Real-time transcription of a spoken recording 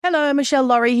Hello, Michelle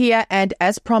Laurie here, and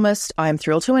as promised, I am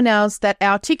thrilled to announce that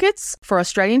our tickets for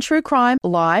Australian True Crime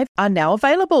Live are now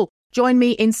available. Join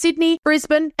me in Sydney,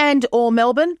 Brisbane and or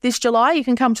Melbourne this July. You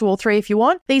can come to all three if you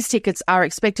want. These tickets are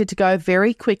expected to go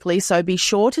very quickly, so be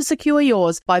sure to secure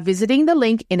yours by visiting the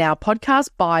link in our podcast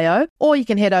bio, or you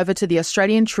can head over to the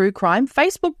Australian True Crime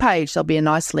Facebook page. There'll be a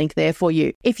nice link there for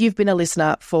you. If you've been a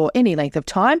listener for any length of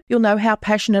time, you'll know how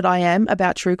passionate I am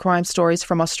about true crime stories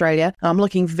from Australia. I'm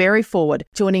looking very forward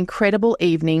to an incredible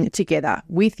evening together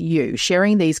with you,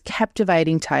 sharing these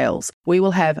captivating tales. We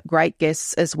will have great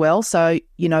guests as well, so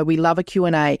we love a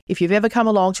Q&A. If you've ever come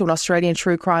along to an Australian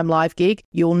True Crime Live gig,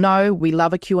 you'll know we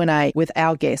love a Q&A with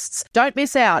our guests. Don't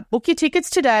miss out. Book your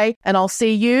tickets today, and I'll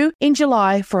see you in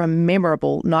July for a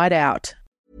memorable night out.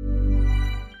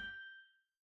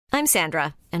 I'm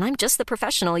Sandra, and I'm just the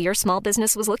professional your small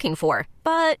business was looking for.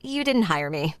 But you didn't hire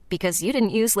me because you didn't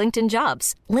use LinkedIn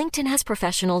Jobs. LinkedIn has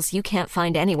professionals you can't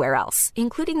find anywhere else,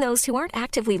 including those who aren't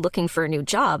actively looking for a new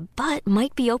job, but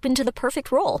might be open to the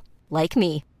perfect role, like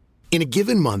me. In a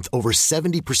given month, over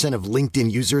 70% of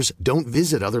LinkedIn users don't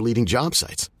visit other leading job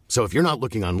sites. So if you're not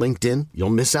looking on LinkedIn, you'll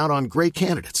miss out on great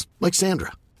candidates like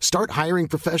Sandra. Start hiring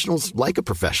professionals like a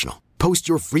professional. Post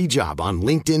your free job on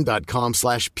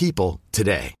linkedin.com/people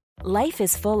today. Life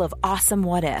is full of awesome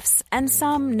what-ifs, and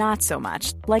some not so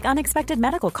much, like unexpected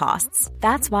medical costs.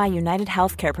 That's why United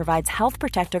Healthcare provides Health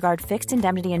Protector Guard fixed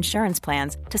indemnity insurance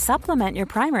plans to supplement your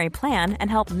primary plan and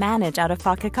help manage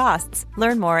out-of-pocket costs.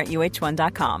 Learn more at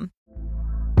uh1.com.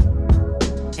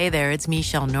 Hey there, it's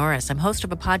Michelle Norris. I'm host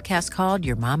of a podcast called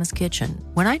Your Mama's Kitchen.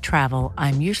 When I travel,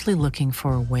 I'm usually looking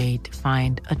for a way to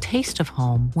find a taste of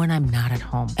home when I'm not at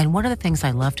home. And one of the things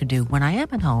I love to do when I am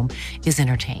at home is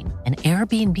entertain. And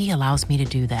Airbnb allows me to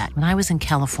do that. When I was in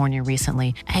California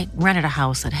recently, I rented a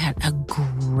house that had a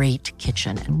great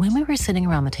kitchen. And when we were sitting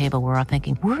around the table, we were all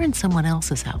thinking, we're in someone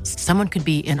else's house. Someone could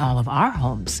be in all of our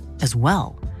homes as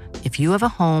well. If you have a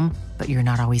home, but you're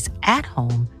not always at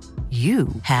home, you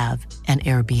have an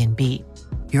Airbnb.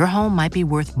 Your home might be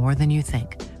worth more than you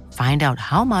think. Find out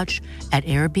how much at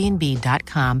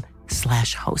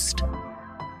airbnb.com/host.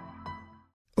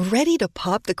 Ready to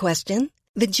pop the question?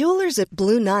 The jewelers at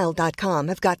BlueNile.com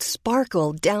have got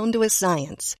sparkle down to a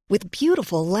science with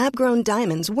beautiful lab-grown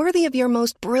diamonds worthy of your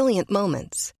most brilliant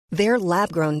moments. Their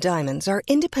lab-grown diamonds are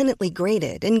independently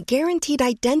graded and guaranteed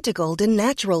identical to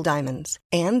natural diamonds,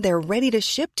 and they're ready to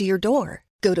ship to your door.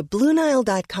 Go to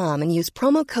BlueNile.com and use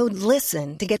promo code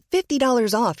LISTEN to get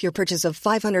 $50 off your purchase of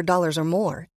 $500 or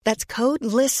more. That's code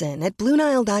LISTEN at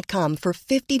BlueNile.com for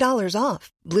 $50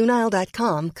 off.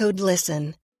 BlueNile.com, code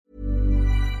LISTEN.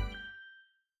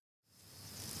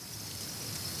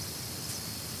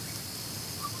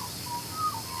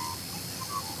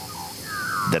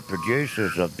 The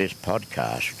producers of this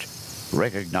podcast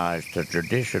recognise the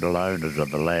traditional owners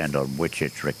of the land on which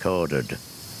it's recorded.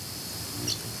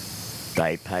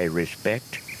 They pay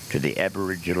respect to the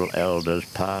Aboriginal elders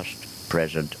past,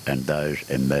 present and those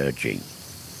emerging.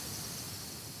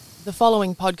 The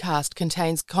following podcast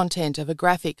contains content of a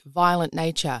graphic, violent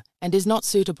nature and is not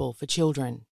suitable for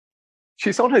children.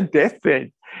 She's on her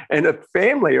deathbed and her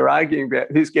family are arguing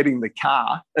about who's getting the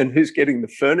car and who's getting the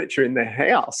furniture in their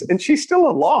house, and she's still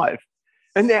alive.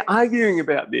 And they're arguing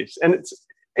about this, and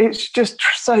it's just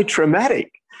so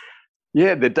traumatic.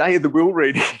 Yeah, the day of the will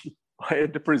reading, I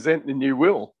had to present the new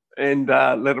will and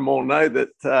let them all know that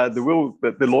the will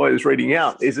that the lawyer's reading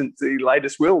out isn't the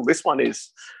latest will. This one is.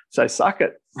 So suck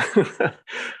it.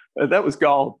 That was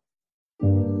gold.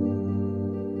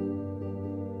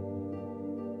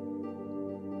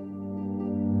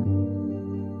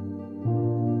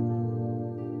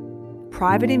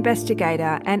 Private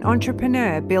investigator and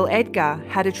entrepreneur Bill Edgar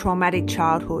had a traumatic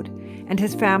childhood and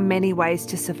has found many ways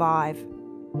to survive.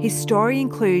 His story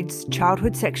includes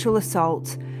childhood sexual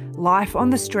assault, life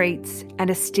on the streets, and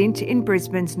a stint in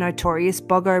Brisbane's notorious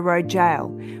Boggo Road jail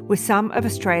with some of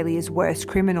Australia's worst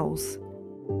criminals.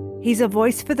 He's a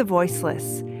voice for the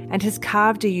voiceless and has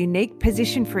carved a unique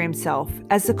position for himself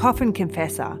as the Coffin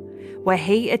Confessor, where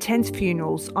he attends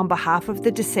funerals on behalf of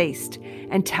the deceased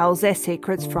and tells their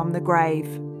secrets from the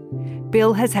grave.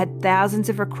 Bill has had thousands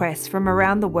of requests from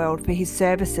around the world for his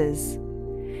services.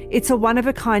 It's a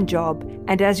one-of-a-kind job,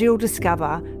 and as you'll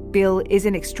discover, Bill is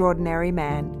an extraordinary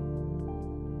man.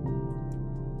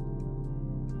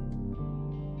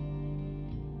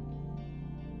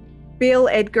 Bill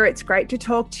Edgar, it's great to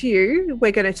talk to you.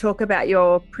 We're going to talk about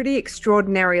your pretty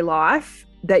extraordinary life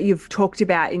that you've talked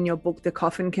about in your book, The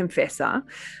Coffin Confessor.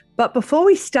 But before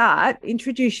we start,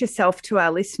 introduce yourself to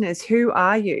our listeners. Who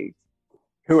are you?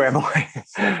 Who am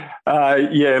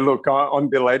I? Look, I'm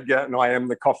Bill Edgar and I am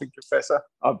the Coffin Confessor.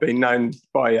 I've been known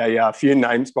by a few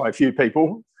names by a few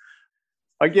people.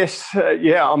 I guess,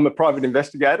 I'm a private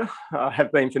investigator. I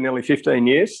have been for nearly 15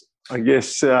 years. I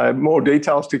guess more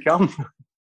details to come.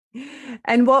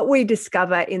 And what we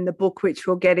discover in the book, which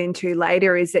we'll get into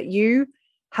later, is that you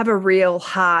have a real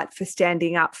heart for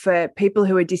standing up for people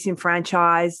who are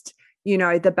disenfranchised, you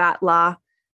know, the battler.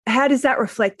 How does that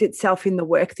reflect itself in the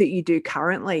work that you do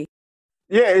currently?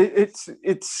 Yeah,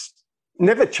 it's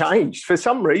never changed. For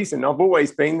some reason, I've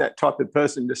always been that type of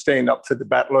person to stand up for the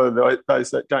battler,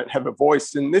 those that don't have a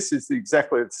voice. And this is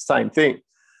exactly the same thing.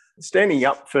 Standing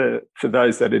up for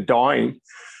those that are dying,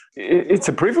 it's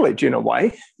a privilege in a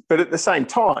way. But at the same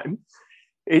time,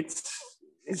 it's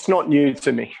not new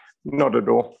to me, not at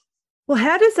all. Well,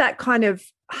 how does that kind of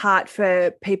heart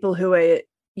for people who are,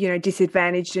 you know,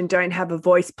 disadvantaged and don't have a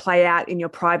voice play out in your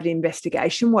private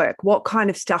investigation work? What kind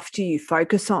of stuff do you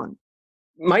focus on?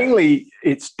 Mainly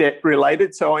it's debt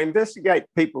related. So I investigate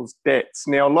people's debts.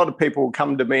 Now, a lot of people will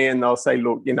come to me and they'll say,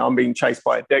 look, you know, I'm being chased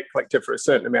by a debt collector for a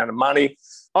certain amount of money.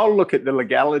 I'll look at the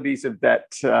legalities of that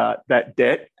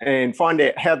debt and find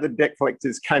out how the debt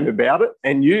collectors came about it.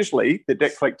 And usually the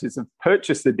debt collectors have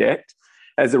purchased the debt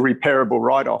as a repairable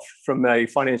write-off from a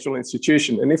financial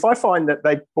institution. And if I find that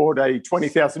they bought a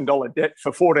 $20,000 debt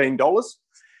for $14,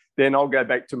 then I'll go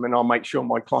back to them and I'll make sure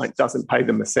my client doesn't pay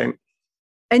them a cent.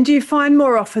 And do you find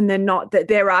more often than not that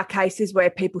there are cases where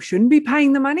people shouldn't be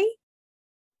paying the money?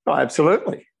 Oh,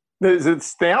 absolutely.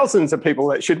 There's thousands of people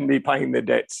that shouldn't be paying their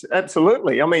debts.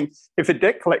 Absolutely. I mean, if a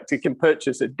debt collector can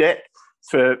purchase a debt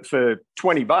for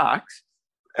 $20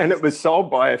 and it was sold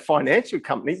by a financial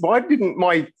company, why didn't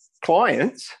my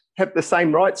clients have the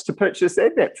same rights to purchase their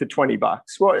debt for $20?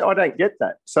 Well, I don't get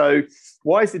that. So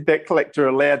why is the debt collector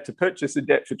allowed to purchase a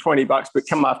debt for $20 but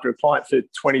come after a client for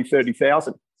 $20,000,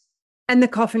 $30,000? And the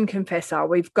Coffin Confessor,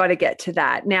 we've got to get to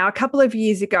that. Now, a couple of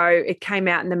years ago, it came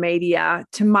out in the media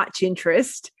to much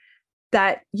interest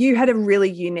that you had a really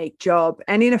unique job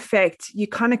and in effect, you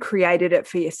kind of created it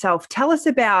for yourself. Tell us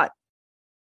about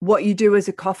what you do as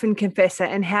a Coffin Confessor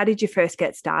and how did you first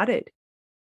get started?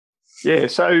 Yeah,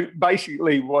 so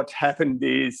basically what happened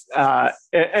is,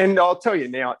 and I'll tell you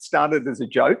now, it started as a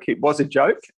joke. It was a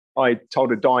joke. I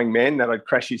told a dying man that I'd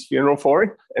crash his funeral for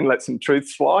him and let some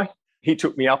truths fly. He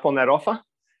took me up on that offer.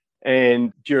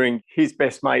 And during his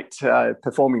best mate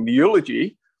performing the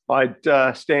eulogy, I'd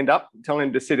stand up, tell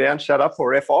him to sit down, shut up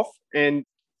or F off, and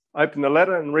open the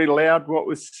letter and read aloud what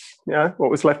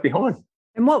was left behind.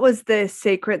 And what was the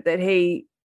secret that he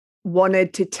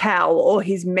wanted to tell or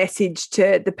his message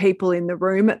to the people in the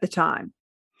room at the time?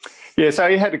 Yeah, so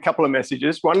he had a couple of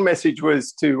messages. One message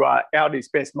was to out his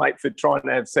best mate for trying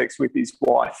to have sex with his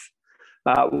wife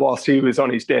whilst he was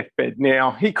on his deathbed.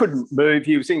 Now, he couldn't move.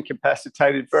 He was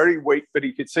incapacitated, very weak, but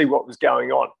he could see what was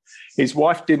going on. His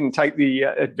wife didn't take the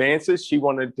advances. She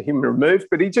wanted him removed,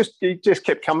 but he just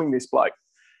kept coming, this bloke.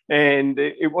 And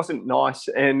it wasn't nice.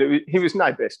 And he was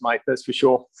no best mate, that's for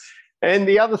sure. And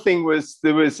the other thing was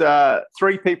there was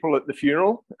 3 people at the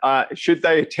funeral. Should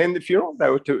they attend the funeral, they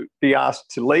were to be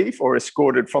asked to leave or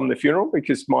escorted from the funeral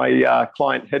because my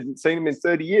client hadn't seen him in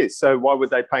 30 years. So why were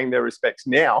they paying their respects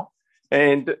now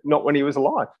and not when he was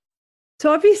alive?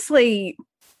 So obviously,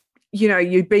 you know,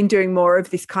 you'd been doing more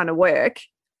of this kind of work.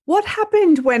 What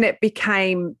happened when it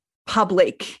became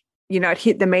public, you know, it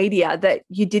hit the media that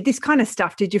you did this kind of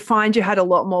stuff? Did you find you had a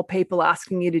lot more people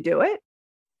asking you to do it?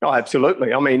 Oh,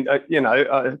 absolutely. I mean,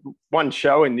 one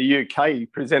show in the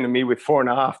UK presented me with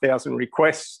 4,500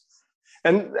 requests,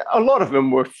 and a lot of them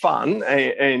were fun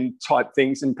and type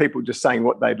things, and people just saying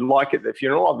what they'd like at the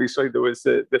funeral. Obviously, there was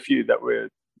the few that were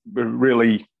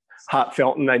really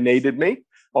heartfelt and they needed me.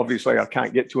 Obviously, I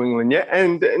can't get to England yet,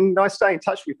 and I stay in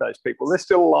touch with those people. They're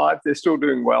still alive. They're still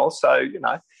doing well. So, you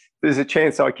know, there's a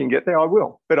chance I can get there. I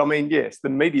will. But I mean, yes, the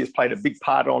media's played a big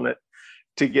part on it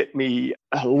to get me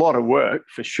a lot of work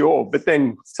for sure. But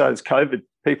then so is COVID.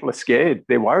 People are scared.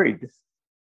 They're worried.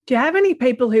 Do you have any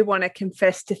people who want to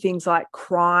confess to things like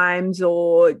crimes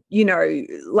or, you know,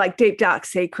 like deep, dark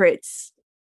secrets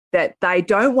that they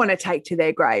don't want to take to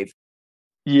their grave?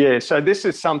 Yeah, so this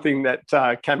is something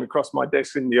that came across my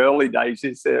desk in the early days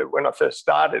is when I first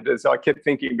started, as I kept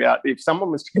thinking about if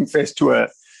someone was to confess to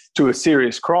a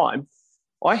serious crime,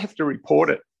 I have to report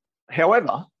it.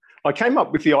 However, I came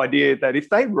up with the idea that if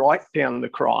they write down the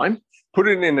crime, put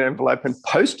it in an envelope and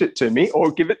post it to me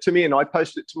or give it to me and I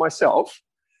post it to myself,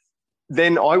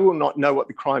 then I will not know what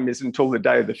the crime is until the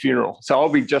day of the funeral. So I'll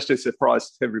be just as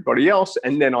surprised as everybody else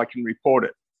and then I can report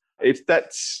it. If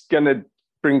that's going to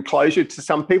bring closure to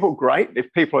some people, great.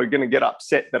 If people are going to get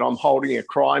upset that I'm holding a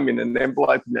crime in an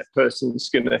envelope and that person's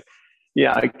going to,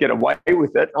 get away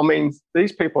with it. I mean,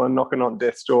 these people are knocking on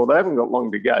death's door. They haven't got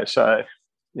long to go. So,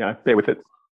 bear with it.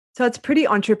 So it's a pretty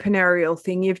entrepreneurial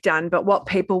thing you've done, but what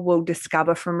people will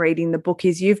discover from reading the book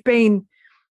is you've been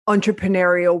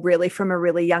entrepreneurial really from a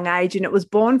really young age, and it was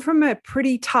born from a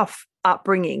pretty tough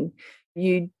upbringing.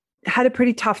 You had a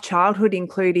pretty tough childhood,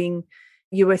 including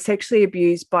you were sexually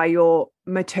abused by your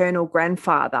maternal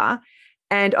grandfather.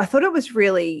 And I thought it was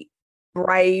really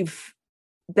brave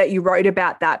that you wrote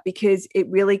about that, because it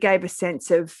really gave a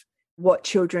sense of what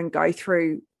children go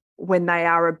through when they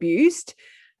are abused.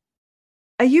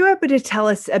 Are you able to tell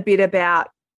us a bit about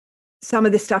some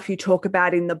of the stuff you talk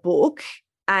about in the book?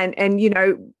 And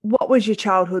what was your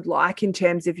childhood like in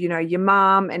terms of, your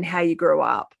mum and how you grew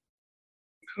up?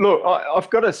 Look, I've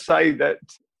got to say that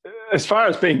as far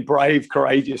as being brave,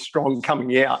 courageous, strong,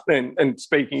 coming out and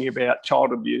speaking about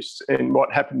child abuse and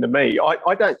what happened to me,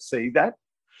 I don't see that.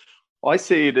 I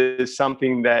see it as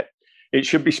something that it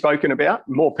should be spoken about.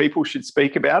 More people should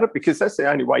speak about it, because that's the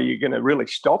only way you're going to really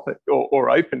stop it or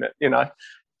open it.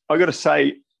 I've got to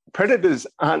say, predators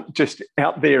aren't just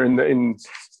out there in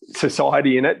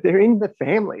society they're in the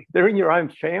family. They're in your own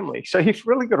family. So you've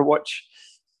really got to watch,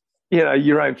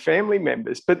 your own family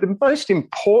members. But the most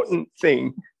important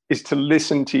thing is to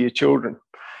listen to your children.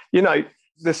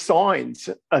 The signs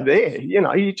are there.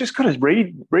 You just got to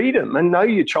read them and know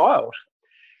your child.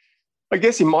 I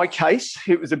guess in my case,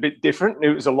 it was a bit different.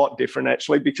 It was a lot different,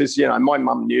 actually, because, my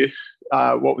mum knew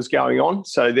what was going on.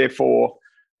 So therefore,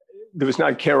 there was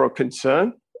no care or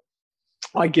concern.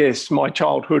 I guess my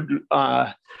childhood,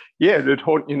 it would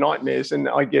haunt your nightmares. And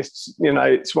I guess,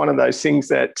 it's one of those things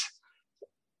that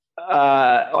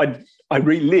I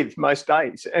relive most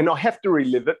days. And I have to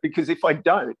relive it, because if I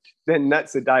don't, then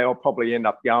that's the day I'll probably end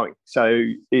up going. So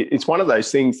it's one of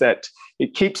those things that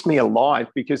it keeps me alive,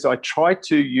 because I try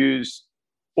to use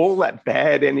all that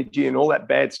bad energy and all that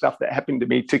bad stuff that happened to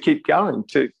me to keep going,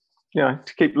 to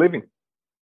keep living.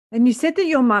 And you said that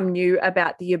your mum knew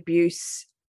about the abuse,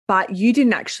 but you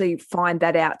didn't actually find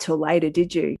that out till later,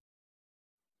 did you?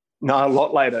 No, a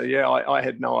lot later. Yeah, I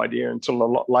had no idea until a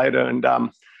lot later. And,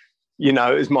 it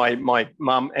was my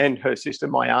mum and her sister,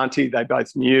 my auntie, they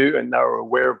both knew and they were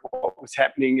aware of what was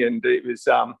happening. And it was,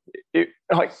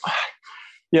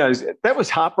 that was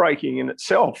heartbreaking in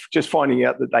itself, just finding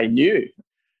out that they knew.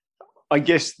 I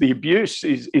guess the abuse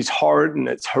is horrid and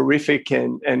it's horrific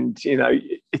and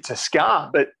it's a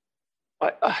scar. But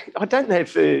I don't know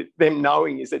if them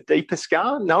knowing is a deeper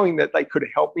scar, knowing that they could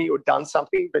have helped me or done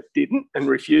something but didn't and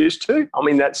refused to. I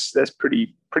mean, that's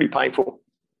pretty painful.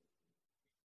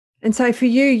 And so for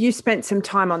you spent some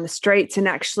time on the streets, and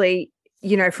actually,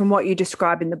 from what you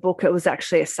describe in the book, it was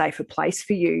actually a safer place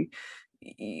for you.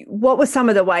 What were some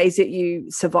of the ways that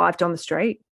you survived on the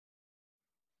street?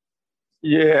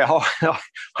 Yeah,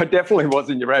 I definitely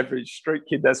wasn't your average street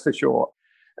kid, that's for sure.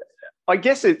 I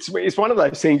guess it's one of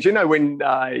those things, when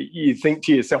you think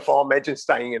to yourself, imagine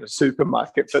staying in a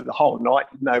supermarket for the whole night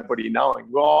with nobody knowing.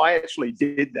 Well, I actually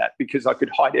did that because I could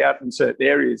hide out in certain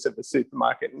areas of the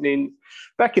supermarket. And then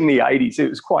back in the 80s, it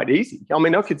was quite easy. I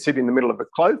mean, I could sit in the middle of a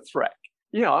clothes rack.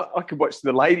 I could watch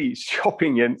the ladies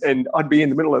shopping and I'd be in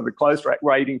the middle of the clothes rack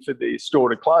waiting for the store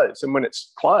to close. And when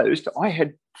it's closed, I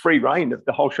had free reign of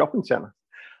the whole shopping centre.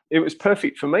 It was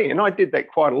perfect for me. And I did that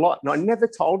quite a lot. And I never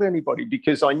told anybody,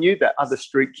 because I knew that other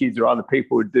street kids or other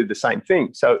people would do the same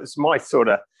thing. So it was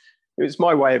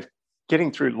my way of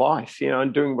getting through life,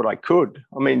 and doing what I could.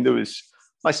 I mean,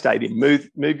 I stayed in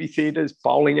movie theatres,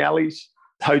 bowling alleys,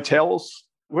 hotels,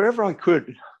 wherever I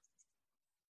could.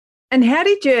 And how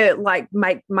did you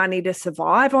make money to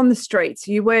survive on the streets?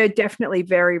 You were definitely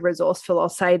very resourceful. I'll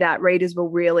say that. Readers will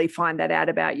really find that out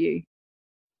about you.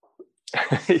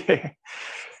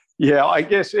 Yeah, I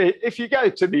guess if you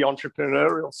go to the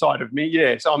entrepreneurial side of me,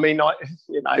 yes. I mean,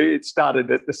 it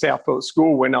started at the Southport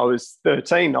School when I was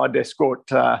 13. I'd escort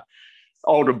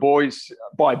older boys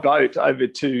by boat over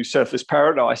to Surfers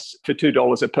Paradise for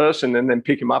 $2 a person, and then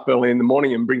pick them up early in the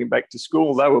morning and bring them back to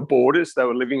school. They were boarders. They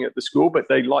were living at the school, but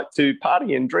they liked to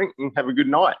party and drink and have a good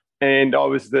night. And I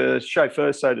was the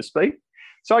chauffeur, so to speak.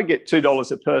 So I'd get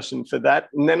 $2 a person for that.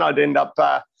 And then I'd end up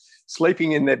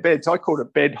sleeping in their beds. I called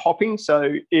it bed hopping.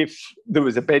 So if there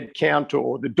was a bed count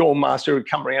or the dorm master would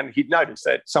come around, he'd notice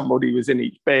that somebody was in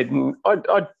each bed. And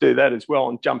I'd do that as well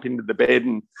and jump into the bed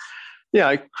and,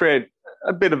 create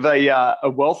a bit of a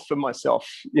wealth for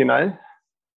myself, And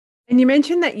you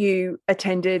mentioned that you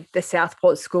attended the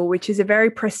Southport School, which is a very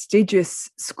prestigious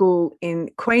school in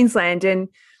Queensland. And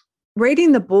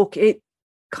reading the book, it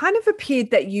kind of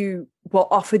appeared that you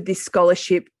were offered this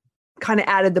scholarship kind of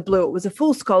out of the blue. It was a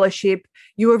full scholarship.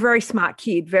 You were a very smart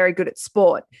kid, very good at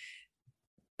sport.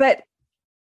 But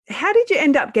how did you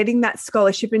end up getting that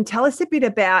scholarship? And tell us a bit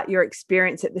about your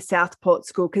experience at the Southport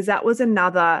School, because that was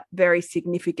another very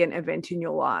significant event in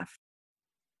your life.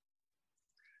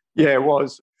 Yeah, it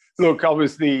was. Look, I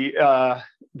was the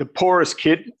poorest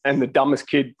kid and the dumbest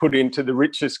kid put into the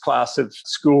richest class of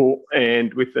school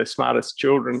and with the smartest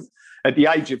children. At the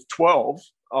age of 12,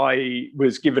 I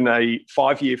was given a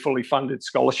 5-year fully funded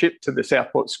scholarship to the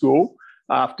Southport School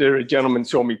after a gentleman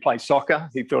saw me play soccer.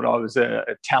 He thought I was a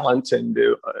talent and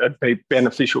it'd be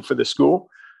beneficial for the school.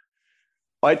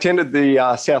 I attended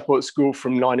the Southport School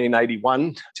from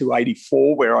 1981 to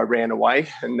 84, where I ran away,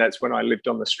 and that's when I lived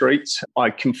on the streets. I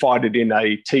confided in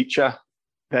a teacher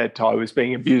that I was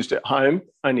being abused at home,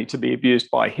 only to be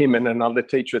abused by him and another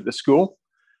teacher at the school.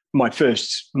 My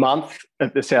first month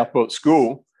at the Southport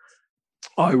School,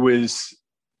 I was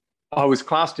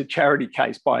classed a charity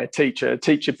case by a teacher. A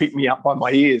teacher picked me up by my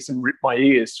ears and ripped my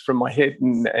ears from my head,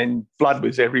 and blood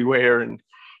was everywhere. And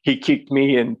he kicked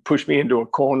me and pushed me into a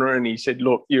corner, and he said,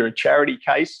 "Look, you're a charity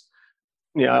case.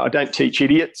 You know, I don't teach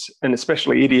idiots, and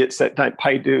especially idiots that don't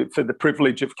pay for the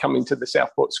privilege of coming to the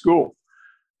Southport School."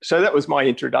 So that was my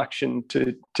introduction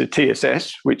to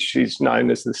TSS, which is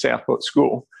known as the Southport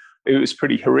School. It was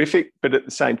pretty horrific, but at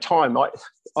the same time,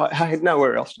 I had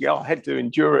nowhere else to go. I had to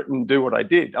endure it and do what I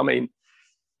did. I mean,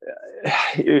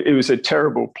 it was a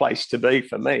terrible place to be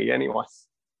for me anyway.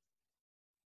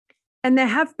 And there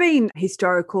have been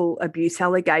historical abuse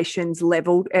allegations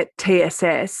levelled at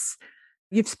TSS.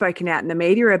 You've spoken out in the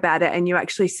media about it, and you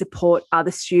actually support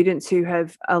other students who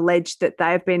have alleged that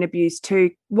they have been abused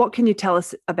too. What can you tell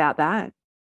us about that?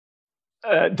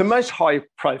 The most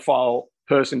high-profile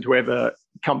person to ever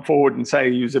come forward and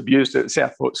say he was abused at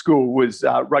Southport School was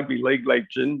rugby league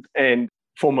legend and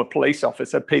former police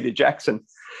officer Peter Jackson.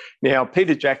 Now,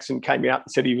 Peter Jackson came out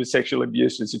and said he was sexually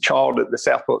abused as a child at the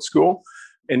Southport School.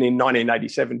 And in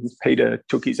 1987, Peter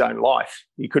took his own life.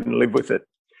 He couldn't live with it.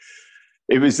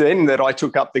 It was then that I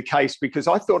took up the case because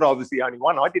I thought I was the only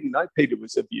one. I didn't know Peter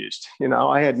was abused. You know,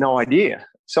 I had no idea.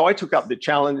 So I took up the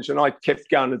challenge and I kept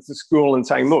going to the school and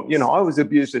saying, look, you know, I was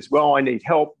abused as well. I need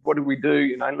help. What do we do?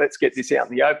 You know, let's get this out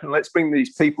in the open. Let's bring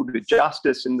these people to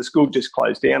justice. And the school just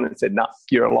closed down and said, no,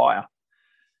 you're a liar.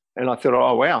 And I thought,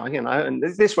 oh, wow, you know, and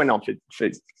this went on for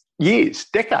years,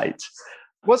 decades.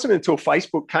 It wasn't until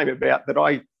Facebook came about that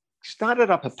I started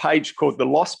up a page called the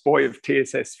Lost Boy of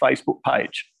TSS Facebook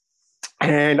page.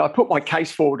 And I put my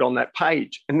case forward on that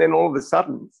page. And then all of a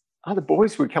sudden, other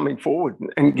boys were coming forward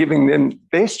and giving them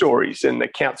their stories and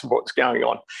accounts of what's going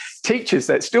on. Teachers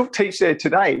that still teach there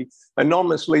today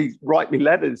anonymously write me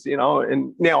letters, you know,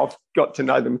 and now I've got to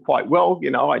know them quite well.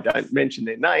 You know, I don't mention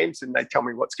their names and they tell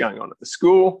me what's going on at the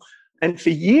school. And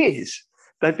for years,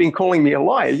 they've been calling me a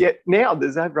liar. Yet now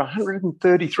there's over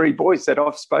 133 boys that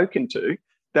I've spoken to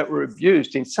that were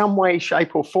abused in some way,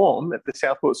 shape or form at the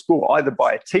Southport School, either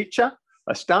by a teacher,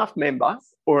 a staff member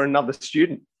or another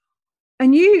student.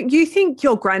 And you think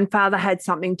your grandfather had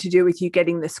something to do with you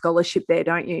getting the scholarship there,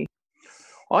 don't you?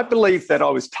 I believe that I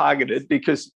was targeted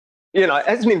because, you know,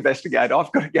 as an investigator,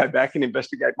 I've got to go back and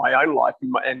investigate my own life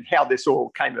and how this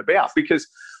all came about, because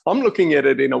I'm looking at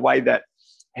it in a way that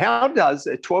how does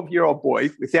a 12-year-old boy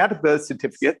without a birth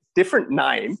certificate, different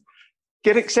name,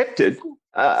 get accepted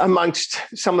amongst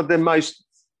some of the most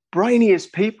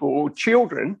brainiest people,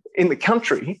 children in the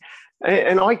country,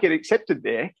 and I get accepted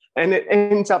there, and it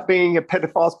ends up being a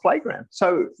pedophile's playground.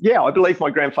 So, yeah, I believe my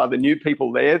grandfather knew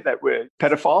people there that were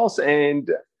pedophiles,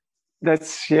 and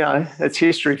that's, you know, that's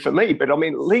history for me. But, I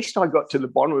mean, at least I got to the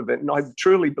bottom of it, and I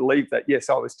truly believe that, yes,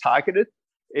 I was targeted.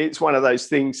 It's one of those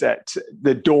things that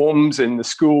the dorms and the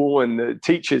school and the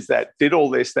teachers that did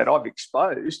all this that I've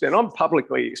exposed, and I'm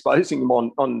publicly exposing them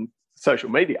on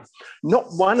social media.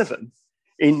 Not one of them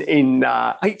in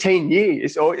 18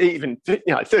 years or even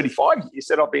 35 years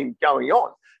that I've been going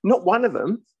on, not one of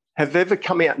them have ever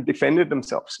come out and defended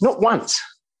themselves. Not once.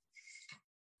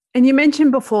 And you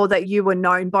mentioned before that you were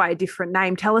known by a different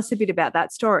name. Tell us a bit about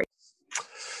that story.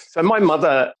 So my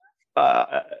mother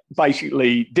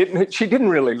basically didn't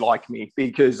really like me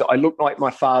because I looked like my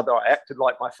father, I acted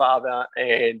like my father,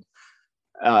 and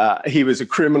he was a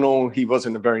criminal. He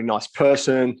wasn't a very nice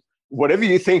person. Whatever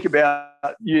you think about,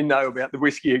 you know, about the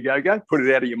Whiskey A Go-Go, put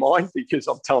it out of your mind, because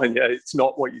I'm telling you, it's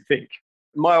not what you think.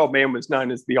 My old man was known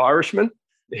as the Irishman.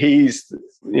 He's,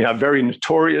 you know, very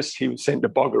notorious. He was sent to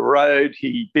Bogger Road.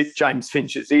 He bit James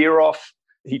Finch's ear off.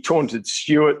 He taunted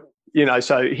Stuart. You know,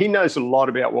 so he knows a lot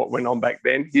about what went on back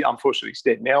then. He, unfortunately, he's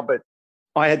dead now, but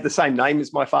I had the same name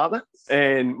as my father,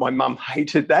 and my mum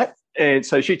hated that. And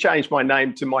so she changed my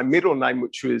name to my middle name,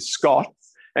 which was Scott,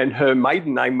 and her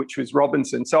maiden name, which was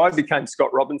Robinson. So I became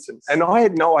Scott Robinson. And I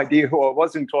had no idea who I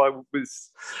was until I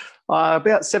was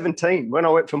about 17 when I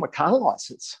went for my car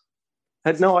license. I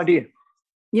had no idea.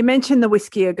 You mentioned the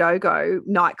Whiskey A Go-Go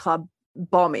nightclub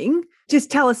bombing.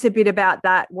 Just tell us a bit about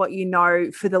that, what you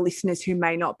know for the listeners who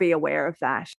may not be aware of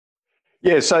that.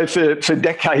 Yeah, so for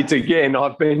decades, again,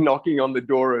 I've been knocking on the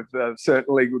door of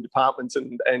certain legal departments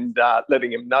and letting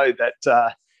them know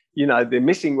that, they're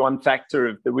missing one factor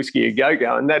of the Whiskey A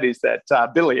Go-Go, and that is that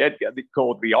Billy Edgar,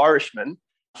 called the Irishman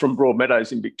from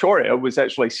Broadmeadows in Victoria, was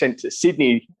actually sent to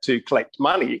Sydney to collect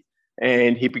money,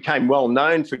 and he became well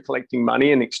known for collecting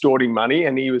money and extorting money,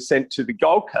 and he was sent to the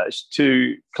Gold Coast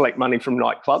to collect money from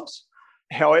nightclubs.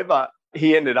 However,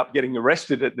 he ended up getting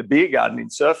arrested at the beer garden in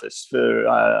Surfers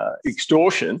for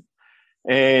extortion.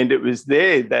 And it was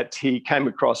there that he came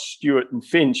across Stewart and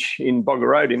Finch in Bogger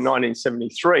Road in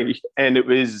 1973. And it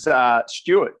was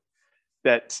Stewart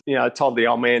that, told the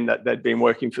old man that they'd been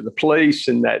working for the police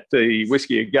and that the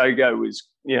Whiskey A Go-Go was,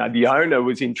 the owner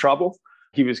was in trouble.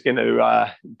 He was going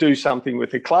to do something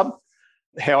with the club.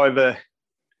 However,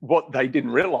 what they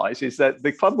didn't realise is that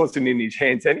the club wasn't in his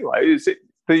hands anyway.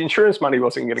 The insurance money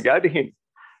wasn't going to go to him.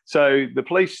 So the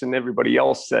police and everybody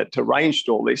else that arranged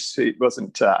all this, it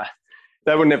wasn't,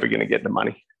 they were never going to get the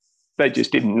money. They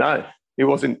just didn't know. It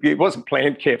wasn't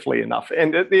planned carefully enough.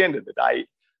 And at the end of the day,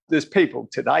 there's people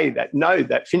today that know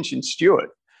that Finch and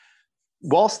Stewart,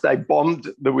 whilst they bombed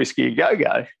the Whiskey A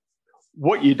Go-Go,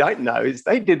 what you don't know is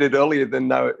they did it earlier than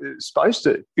they were supposed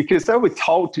to, because they were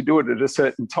told to do it at a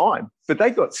certain time, but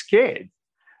they got scared.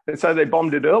 And so they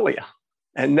bombed it earlier.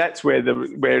 And that's where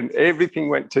everything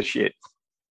went to shit.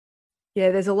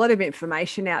 Yeah, there's a lot of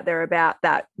information out there about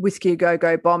that Whiskey A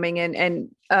Go-Go bombing, and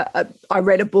I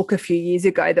read a book a few years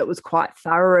ago that was quite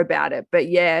thorough about it. But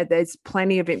yeah, there's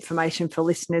plenty of information for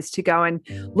listeners to go and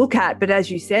look at. But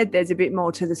as you said, there's a bit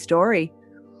more to the story.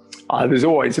 There's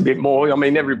always a bit more. I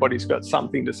mean, everybody's got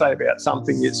something to say about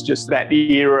something. It's just that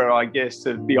era, I guess,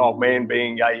 of the old man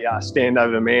being a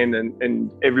standover man, and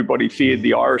everybody feared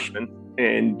the Irishman.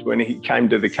 And when he came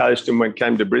to the coast and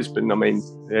came to Brisbane, I mean,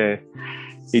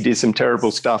 he did some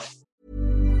terrible stuff.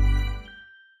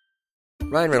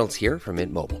 Ryan Reynolds here from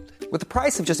Mint Mobile. With the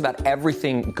price of just about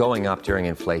everything going up during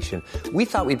inflation, we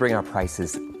thought we'd bring our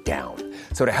prices down.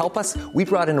 So to help us, we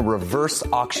brought in a reverse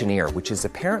auctioneer, which is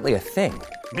apparently a thing.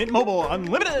 Mint Mobile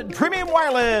Unlimited Premium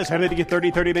Wireless. How to get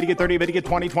 30, 30, bit to get 30, bit to get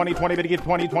 20, 20, 20, bit to get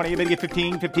 20, 20, bit to get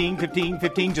 15, 15, 15,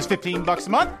 15, just $15 a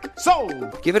month?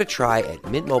 Sold! Give it a try at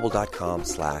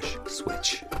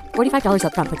mintmobile.com/switch. $45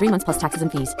 up front for 3 months plus taxes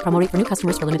and fees. Promo rate for new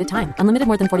customers for limited time. Unlimited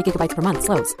more than 40 gigabytes per month.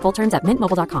 Slows full terms at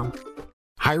mintmobile.com.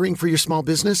 Hiring for your small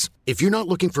business? If you're not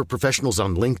looking for professionals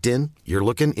on LinkedIn, you're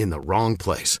looking in the wrong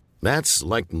place. That's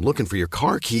like looking for your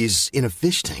car keys in a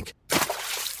fish tank.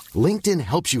 LinkedIn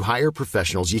helps you hire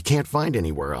professionals you can't find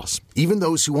anywhere else, even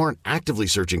those who aren't actively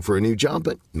searching for a new job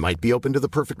but might be open to the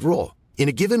perfect role. In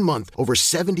a given month, over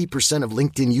 70% of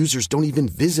LinkedIn users don't even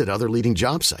visit other leading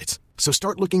job sites. So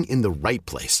start looking in the right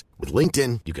place. With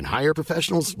LinkedIn, you can hire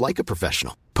professionals like a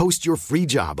professional. Post your free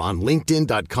job on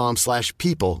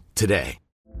linkedin.com/people today.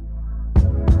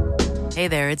 Hey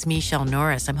there, it's Michelle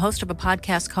Norris. I'm host of a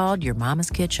podcast called Your Mama's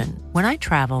Kitchen. When I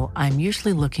travel, I'm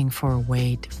usually looking for a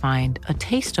way to find a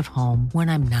taste of home when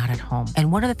I'm not at home.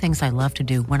 And one of the things I love to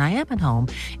do when I am at home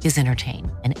is entertain.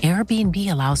 And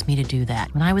Airbnb allows me to do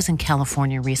that. When I was in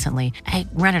California recently, I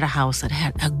rented a house that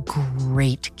had a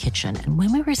great kitchen. And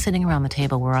when we were sitting around the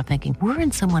table, we were all thinking, we're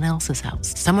in someone else's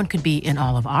house. Someone could be in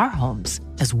all of our homes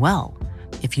as well.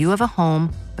 If you have a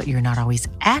home, but you're not always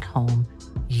at home,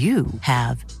 you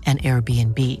have an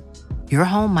Airbnb. Your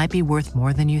home might be worth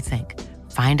more than you think.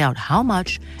 Find out how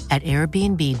much at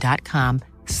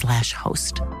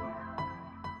airbnb.com/host.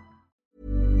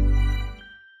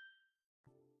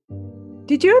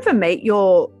 Did you ever meet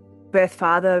your birth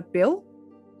father, Bill?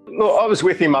 Well, I was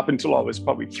with him up until I was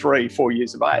probably 3-4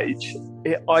 years of age.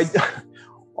 I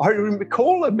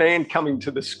recall a man coming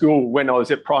to the school when I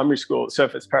was at primary school, at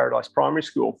Surfers Paradise Primary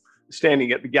School,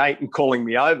 standing at the gate and calling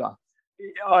me over.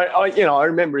 I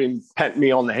remember him patting me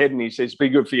on the head and he says, "Be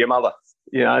good for your mother,"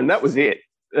 and that was it.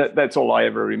 That's all I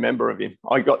ever remember of him.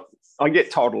 I get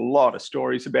told a lot of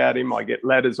stories about him. I get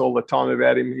letters all the time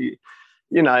about him.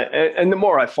 And the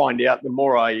more I find out, the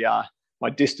more I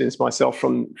distance myself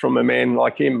from a man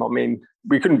like him. I mean,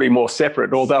 we couldn't be more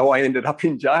separate, although I ended up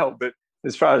in jail. But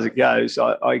as far as it goes,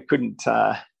 I couldn't,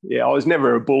 I was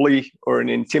never a bully or an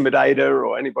intimidator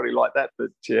or anybody like that.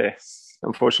 But yeah,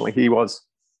 unfortunately he was.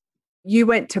 You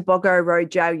went to Boggo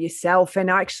Road Jail yourself,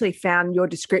 and I actually found your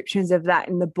descriptions of that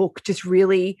in the book just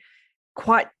really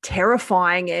quite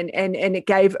terrifying, and it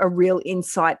gave a real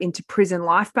insight into prison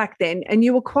life back then. And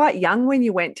you were quite young when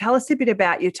you went. Tell us a bit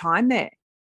about your time there.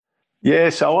 Yeah,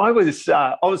 so I was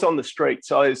on the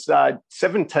streets. I was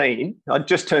 17. I'd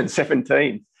just turned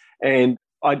 17, and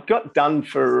I got done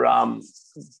for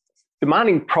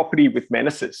demanding property with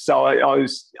menaces. So I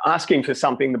was asking for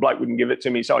something, the bloke wouldn't give it to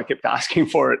me, so I kept asking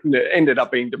for it, and it ended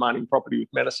up being demanding property with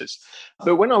menaces.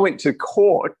 But when I went to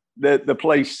court, the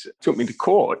police took me to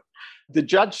court. The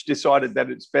judge decided that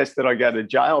it's best that I go to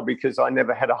jail because I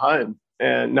never had a home,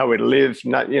 and nowhere to live,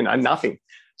 nothing.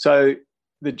 So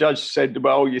the judge said,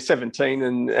 well, you're 17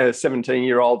 and a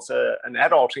 17-year-old's an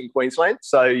adult in Queensland,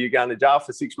 so you're going to jail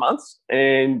for 6 months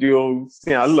and you'll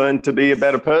learn to be a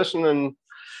better person. And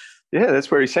yeah, that's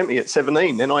where he sent me at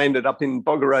 17. Then I ended up in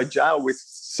Boggo Road Jail with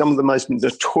some of the most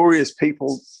notorious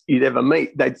people you'd ever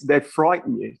meet. They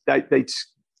frighten you.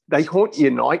 They haunt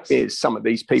your nightmares, some of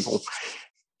these people.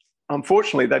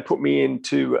 Unfortunately, they put me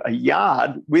into a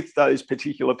yard with those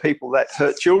particular people that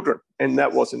hurt children, and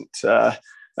that wasn't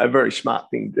a very smart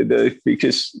thing to do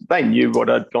because they knew what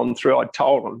I'd gone through. I'd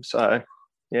told them. So,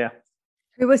 yeah.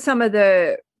 Who were some of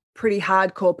the pretty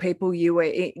hardcore people you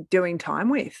were doing time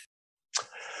with?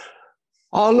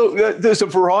 Oh, look, there's a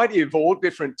variety of all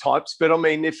different types. But, I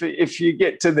mean, if you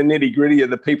get to the nitty-gritty of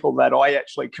the people that I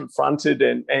actually confronted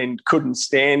and couldn't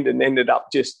stand and ended up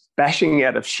just bashing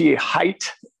out of sheer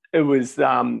hate, it was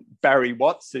Barry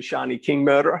Watts, the Shani King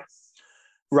murderer.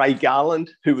 Ray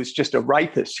Garland, who was just a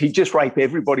rapist. He just raped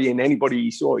everybody and anybody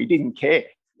he saw. He didn't care.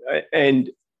 And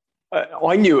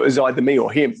I knew it was either me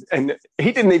or him. And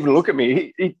he didn't even look at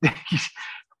me.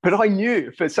 But I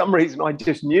knew, for some reason, I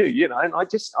just knew, and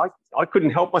I couldn't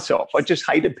help myself. I just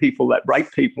hated people that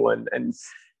rape people. And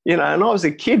I was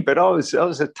a kid, but I was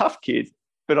a tough kid.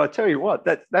 But I tell you what,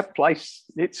 that place,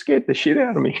 it scared the shit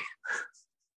out of me.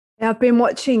 Now, I've been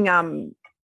watching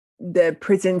the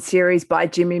prison series by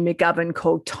Jimmy McGovern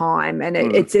called Time, and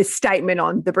it's a statement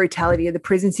on the brutality of the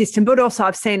prison system, but also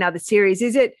I've seen other series.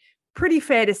 Is it pretty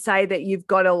fair to say that you've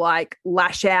got to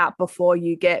lash out before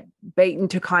you get beaten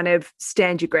to kind of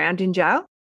stand your ground in jail?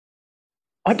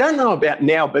 I don't know about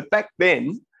now, but back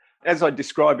then, as I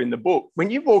describe in the book,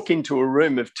 when you walk into a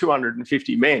room of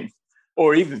 250 men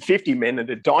or even 50 men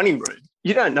at a dining room,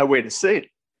 you don't know where to sit,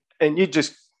 and you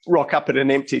just rock up at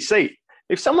an empty seat.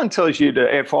 If someone tells you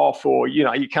to F off or,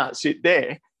 you can't sit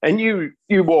there and you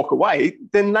walk away,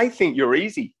 then they think you're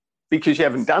easy because you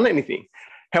haven't done anything.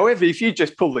 However, if you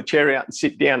just pull the chair out and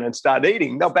sit down and start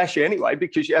eating, they'll bash you anyway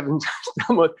because you haven't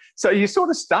done it. So you're sort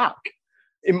of stuck.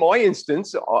 In my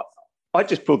instance, I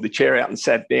just pulled the chair out and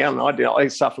sat down. I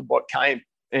suffered what came.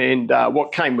 And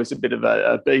what came was a bit of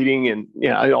a beating and,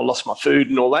 I lost my food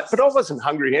and all that. But I wasn't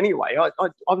hungry anyway.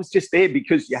 I was just there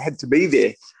because you had to be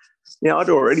there. I'd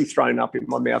already thrown up in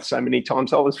my mouth so many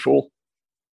times. I was full.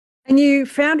 And you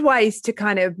found ways to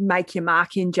kind of make your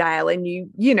mark in jail, and you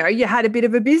had a bit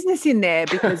of a business in there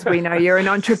because we know you're an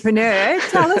entrepreneur.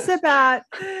 Tell us about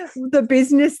the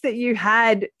business that you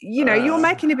had. You were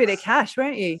making a bit of cash,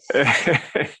 weren't you?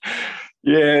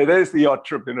 Yeah, there's the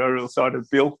entrepreneurial side of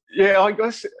Bill. Yeah, I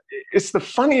guess it's the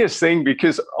funniest thing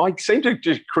because I seem to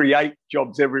just create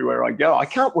jobs everywhere I go. I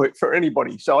can't work for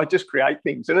anybody, so I just create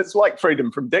things. And it's like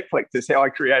Freedom from Debt Collectors, how I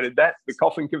created that. The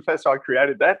Coffin Confessor, I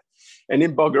created that. And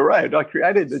in Boggo Road, I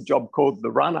created a job called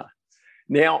The Runner.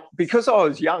 Now, because I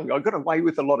was young, I got away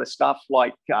with a lot of stuff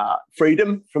like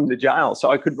freedom from the jail.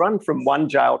 So I could run from one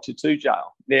jail to two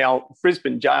jail. Now,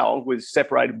 Brisbane Jail was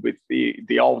separated with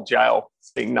the old jail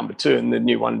being number 2 and the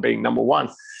new one being number 1.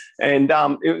 And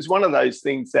it was one of those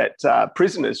things that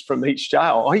prisoners from each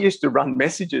jail, I used to run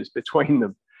messages between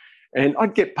them and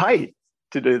I'd get paid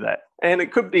to do that. And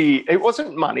it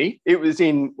wasn't money. It was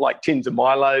in like tins of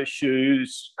Milo,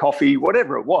 shoes, coffee,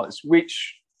 whatever it was,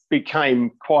 which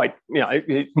became quite,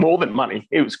 more than money.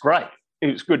 It was great. It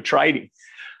was good trading.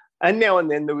 And now and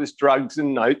then there was drugs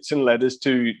and notes and letters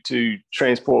to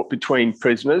transport between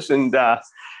prisoners. And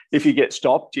if you get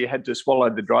stopped, you had to swallow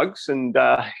the drugs. And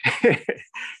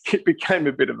it became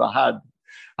a bit of a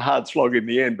hard slog in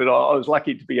the end. But I was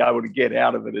lucky to be able to get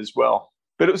out of it as well.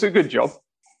 But it was a good job.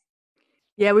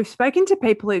 Yeah, we've spoken to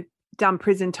people who've done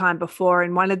prison time before,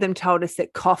 and one of them told us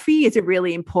that coffee is a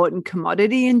really important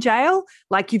commodity in jail.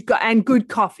 And good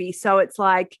coffee. So it's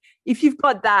like, if you've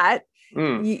got that,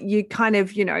 you kind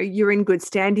of, you're in good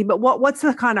standing. But what's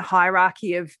the kind of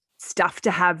hierarchy of stuff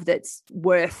to have that's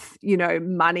worth,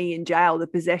 money in jail, the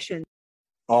possession?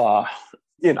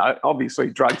 Obviously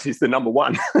drugs is the number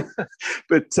one.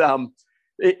 But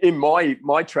in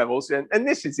my travels, and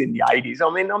this is in the 80s.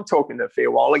 I mean, I'm talking a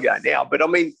fair while ago now, but I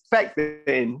mean, back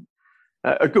then,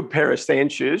 a good pair of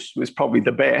sand shoes was probably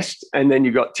the best. And then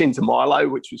you got tins of Milo,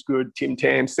 which was good, Tim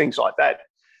Tams, things like that.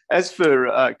 As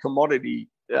for commodity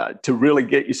to really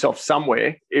get yourself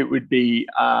somewhere, it would be,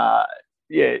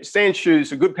 sand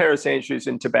shoes, a good pair of sand shoes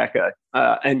and tobacco,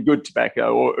 and good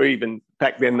tobacco, or even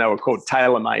back then they were called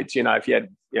TaylorMades, if you had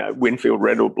Winfield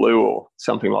Red or Blue or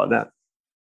something like that.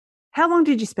 How long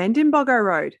did you spend in Boggo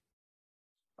Road?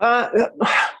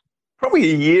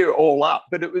 Probably a year all up,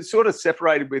 but it was sort of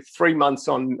separated with 3 months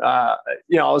on, I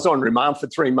was on remand for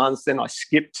 3 months, then I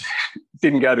skipped,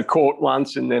 didn't go to court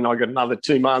once, and then I got another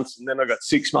 2 months, and then I got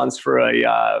 6 months for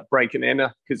a break and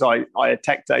enter because I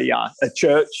attacked a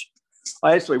church.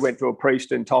 I actually went to a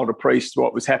priest and told a priest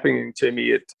what was happening to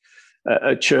me at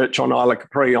a church on Isla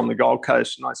Capri on the Gold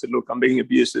Coast, and I said, look, I'm being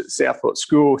abused at the Southport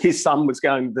School. His son was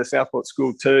going to the Southport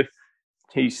School too.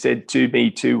 He said to me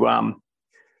to...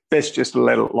 best just to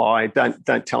let it lie.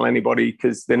 Don't tell anybody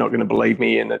because they're not going to believe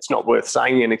me and it's not worth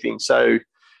saying anything. So,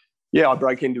 I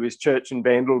broke into his church and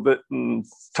vandaled it and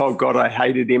told God I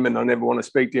hated him and I never want to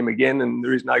speak to him again and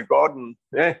there is no God. And,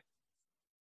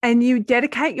 And you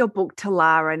dedicate your book to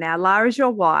Lara. Now, Lara's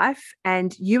your wife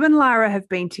and you and Lara have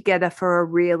been together for a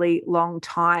really long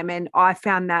time, and I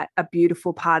found that a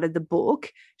beautiful part of the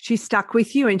book. She stuck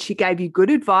with you and she gave you good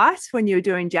advice when you were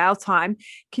doing jail time.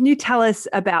 Can you tell us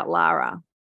about Lara?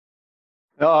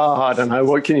 Oh, I don't know.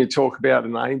 What can you talk about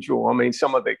an angel? I mean,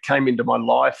 someone that came into my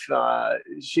life,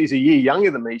 she's a year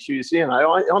younger than me. She was,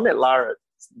 I met Lara at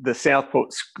the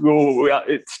Southport School,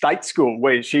 at State School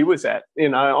where she was at.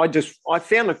 I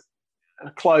found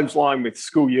a clothesline with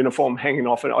school uniform hanging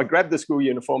off it. I grabbed the school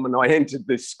uniform and I entered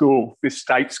this school, this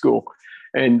state school,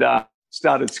 and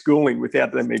started schooling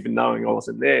without them even knowing I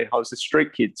wasn't there. I was a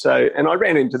street kid. And I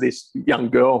ran into this young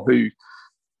girl who,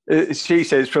 she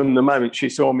says from the moment she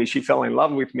saw me, she fell in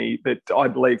love with me. But I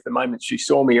believe the moment she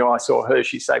saw me or I saw her,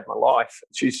 she saved my life.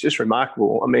 She's just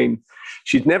remarkable. I mean,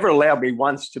 she's never allowed me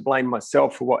once to blame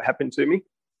myself for what happened to me.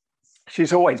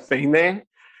 She's always been there.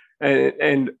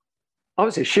 And I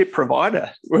was a shit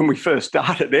provider when we first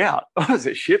started out. I was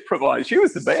a shit provider. She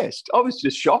was the best. I was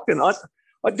just shocking.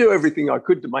 I'd do everything I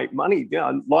could to make money,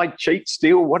 lie, cheat,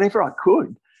 steal, whatever I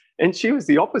could. And she was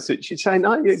the opposite. She'd say,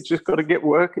 no, you just got to get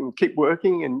work and keep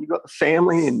working and you got the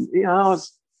family. And, I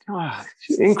was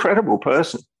she's an incredible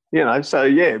person, So,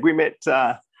 we met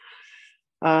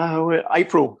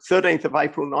April 13th of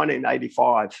April,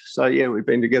 1985. So, we've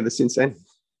been together since then.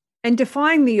 And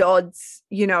defying the odds,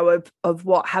 of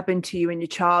what happened to you in your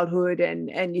childhood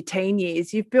and your teen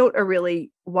years, you've built a really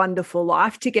wonderful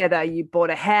life together. You bought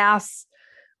a house.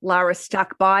 Lara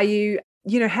stuck by you.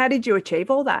 How did you achieve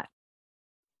all that?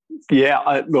 Yeah,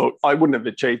 I wouldn't have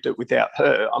achieved it without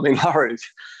her. I mean, Lara is,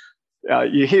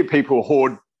 you hear people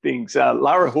hoard things.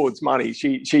 Lara hoards money.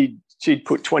 She'd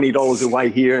put $20 away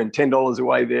here and $10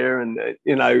 away there. And,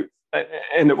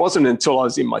 and it wasn't until I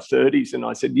was in my 30s and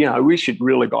I said, we should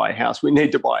really buy a house. We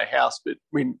need to buy a house, but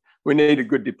we need a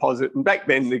good deposit. And back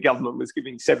then the government was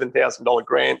giving $7,000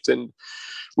 grant and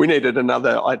we needed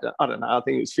another, I don't know, I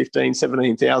think it was 15,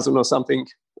 17,000 or something,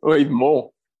 or even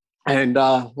more. And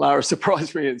Lara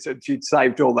surprised me and said she'd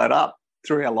saved all that up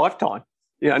through our lifetime.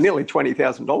 Nearly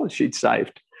 $20,000 she'd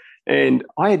saved. And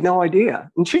I had no idea.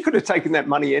 And she could have taken that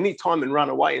money any time and run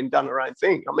away and done her own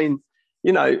thing. I mean,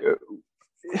 it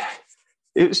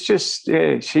was just,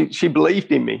 she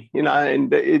believed in me,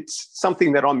 and it's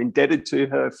something that I'm indebted to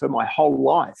her for my whole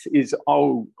life is I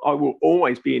will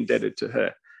always be indebted to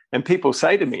her. And people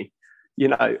say to me,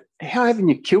 how haven't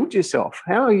you killed yourself?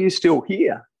 How are you still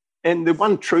here? And the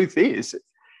one truth is,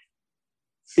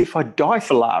 if I die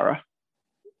for Lara,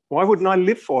 why wouldn't I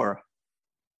live for her?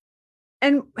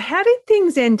 And how did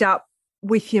things end up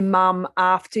with your mum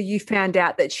after you found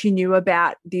out that she knew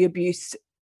about the abuse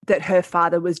that her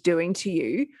father was doing to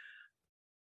you?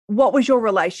 What was your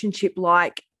relationship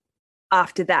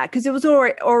after that? Because it was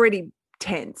already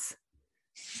tense.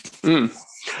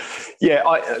 Yeah,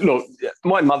 look,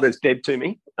 my mother's dead to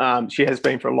me. She has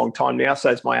been for a long time now.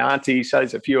 So is my auntie. So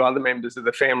is a few other members of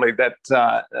the family that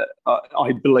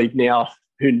I believe now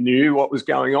who knew what was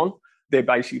going on. They're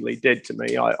basically dead to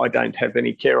me. I don't have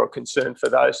any care or concern for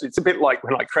those. It's a bit like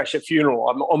when I crash a funeral.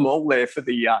 I'm all there for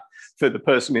the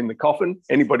person in the coffin.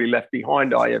 Anybody left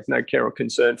behind, I have no care or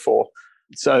concern for.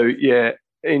 So, yeah,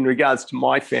 in regards to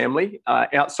my family,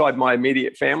 outside my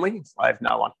immediate family, I have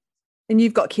no one. And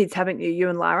you've got kids, haven't you, you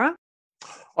and Lara?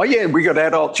 Oh, yeah, we got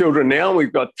adult children now.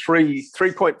 We've got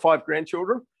 3.5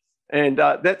 grandchildren. And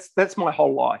that's my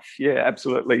whole life. Yeah,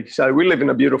 absolutely. So we live in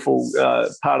a beautiful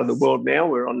part of the world now.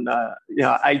 We're on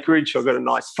acreage. I've got a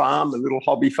nice farm, a little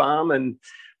hobby farm, and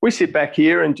we sit back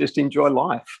here and just enjoy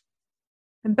life.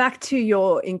 And back to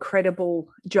your incredible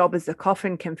job as a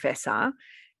coffin confessor,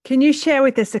 can you share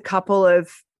with us a couple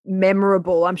of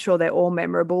memorable, I'm sure they're all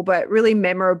memorable, but really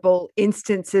memorable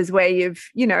instances where you've,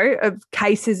 of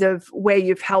cases of where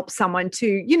you've helped someone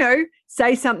to,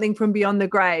 say something from beyond the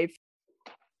grave?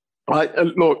 I've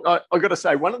got to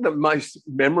say, one of the most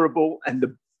memorable and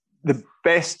the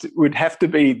best would have to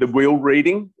be the will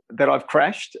reading that I've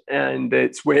crashed. And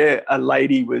it's where a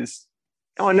lady was,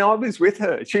 I was with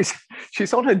her.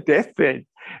 She's on her deathbed,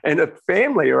 and her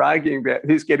family are arguing about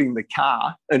who's getting the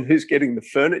car and who's getting the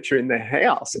furniture in their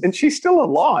house. And she's still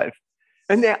alive.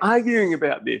 And they're arguing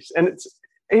about this. And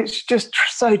it's just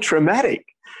so traumatic.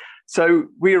 So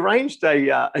we arranged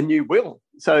a new will.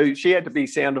 So she had to be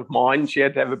sound of mind. She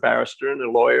had to have a barrister and a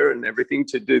lawyer and everything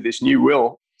to do this new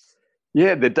will.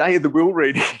 Yeah, the day of the will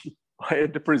reading, I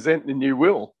had to present the new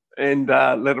will and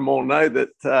let them all know that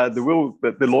the will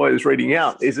that the lawyer's reading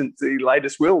out isn't the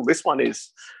latest will. This one is.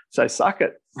 So suck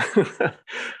it.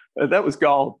 That was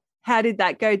gold. How did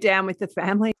that go down with the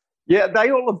family? Yeah, they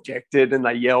all objected and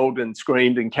they yelled and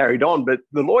screamed and carried on. But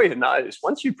the lawyer knows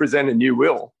once you present a new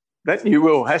will, that new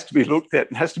will has to be looked at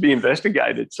and has to be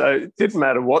investigated. So it didn't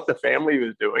matter what the family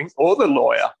was doing or the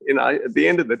lawyer. At the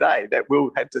end of the day, that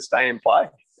will had to stay in play,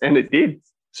 and it did.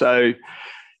 So,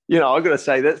 I've got to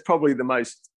say that's probably the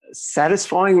most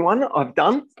satisfying one I've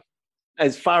done.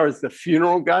 As far as the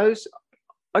funeral goes,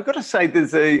 I've got to say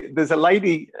there's a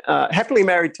lady happily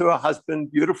married to her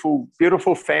husband, beautiful,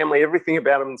 beautiful family. Everything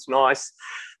about them is nice.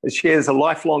 She has a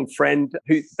lifelong friend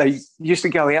who they used to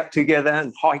go out together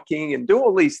and hiking and do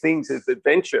all these things as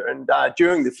adventure. And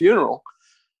during the funeral,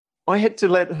 I had to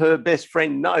let her best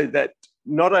friend know that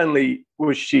not only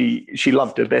was she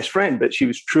loved her best friend, but she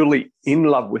was truly in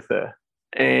love with her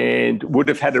and would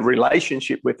have had a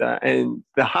relationship with her. And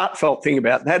the heartfelt thing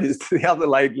about that is the other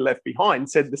lady left behind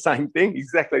said the same thing,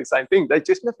 exactly the same thing. They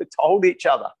just never told each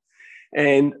other.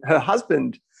 And her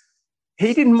husband,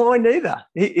 he didn't mind either.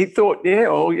 He thought,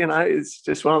 it's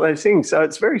just one of those things. So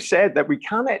it's very sad that we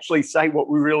can't actually say what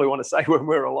we really want to say when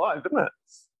we're alive, isn't it?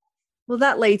 Well,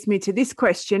 that leads me to this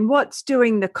question. What's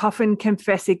doing the Coffin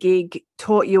Confessor gig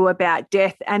taught you about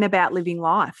death and about living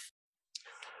life?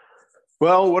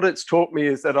 Well, what it's taught me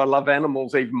is that I love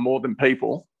animals even more than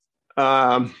people.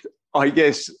 I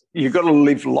guess you've got to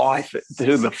live life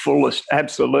to the fullest,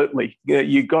 absolutely.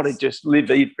 You've got to just live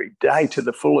every day to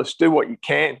the fullest, do what you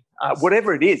can.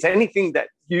 Whatever it is, anything that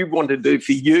you want to do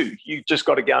for you, you just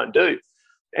got to go and do.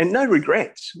 And no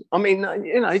regrets. I mean,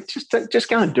 just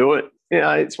go and do it.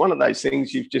 It's one of those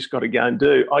things you've just got to go and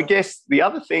do. I guess the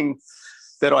other thing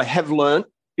that I have learned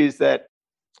is that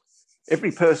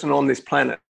every person on this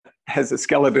planet has a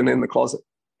skeleton in the closet.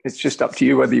 It's just up to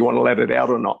you whether you want to let it out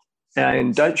or not.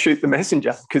 And don't shoot the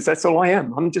messenger, because that's all I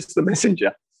am. I'm just the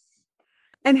messenger.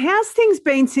 And how's things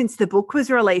been since the book was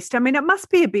released? I mean, it must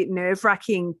be a bit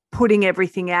nerve-wracking putting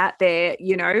everything out there,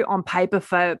 on paper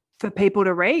for people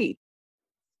to read.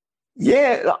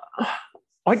 Yeah,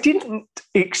 I didn't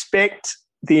expect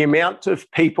the amount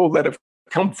of people that have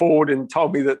come forward and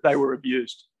told me that they were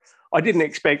abused. I didn't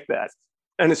expect that.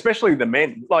 And especially the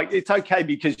men. Like, it's okay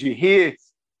because you hear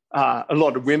a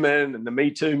lot of women and the Me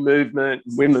Too movement,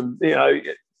 women,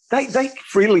 they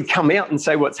freely come out and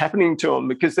say what's happening to them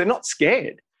because they're not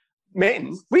scared.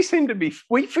 Men, we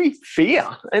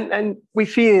fear, and we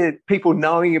fear people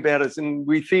knowing about us, and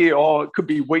we fear, it could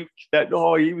be weak, that,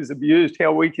 he was abused.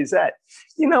 How weak is that?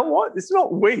 You know what? It's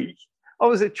not weak. I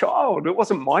was a child. It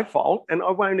wasn't my fault, and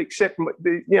I won't accept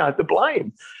the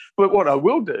blame. But what I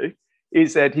will do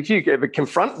is that if you ever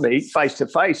confront me face to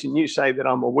face and you say that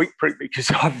I'm a weak prick because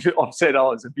I've said I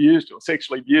was abused or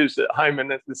sexually abused at home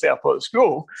and at the Southport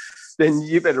school, then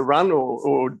you better run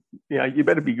or you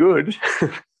better be good.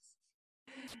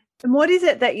 And what is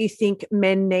it that you think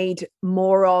men need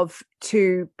more of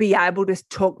to be able to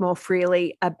talk more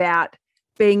freely about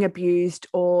being abused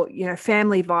or,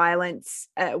 family violence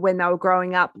when they were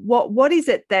growing up? What is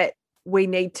it that we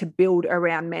need to build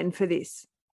around men for this?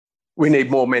 We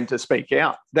need more men to speak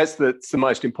out. That's the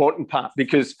most important part,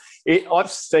 because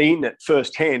I've seen it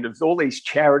firsthand of all these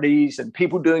charities and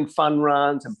people doing fun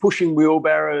runs and pushing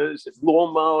wheelbarrows and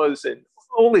lawnmowers and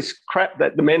all this crap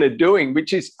that the men are doing,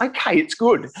 which is, okay, it's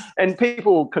good. And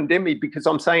people will condemn me because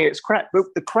I'm saying it's crap. But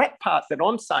the crap part that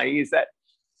I'm saying is that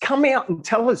come out and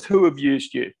tell us who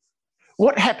abused you.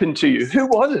 What happened to you? Who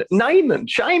was it? Name them,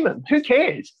 shame them. Who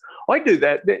cares? I do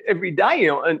that every day,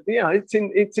 and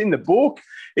it's in the book.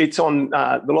 It's on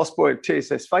the Lost Boy of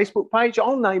TSS Facebook page.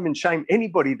 I'll name and shame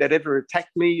anybody that ever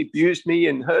attacked me, abused me,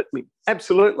 and hurt me.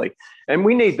 Absolutely. And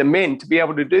we need the men to be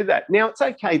able to do that. Now, it's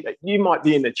okay that you might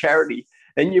be in a charity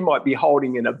and you might be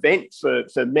holding an event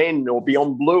for men or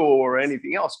Beyond Blue or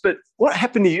anything else, but what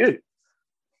happened to you?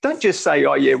 Don't just say,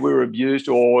 oh, yeah, we were abused,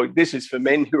 or this is for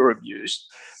men who are abused.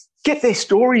 Get their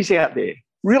stories out there.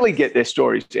 Really get their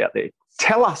stories out there.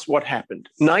 Tell us what happened.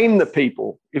 Name the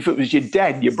people. If it was your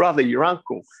dad, your brother, your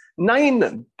uncle, name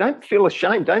them. Don't feel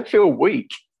ashamed. Don't feel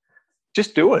weak.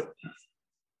 Just do it.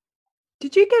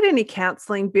 Did you get any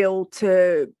counselling, Bill,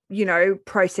 to,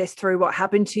 process through what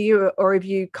happened to you, or have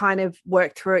you kind of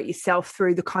worked through it yourself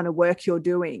through the kind of work you're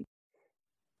doing?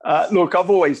 Look,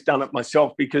 I've always done it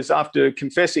myself, because after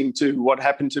confessing to what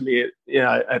happened to me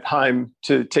at home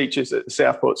to teachers at the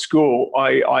Southport School,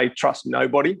 I trust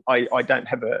nobody. I don't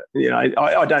have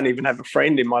I don't even have a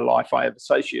friend in my life. I have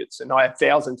associates, and I have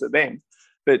thousands of them,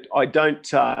 but I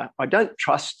just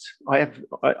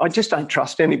don't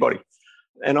trust anybody,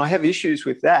 and I have issues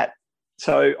with that.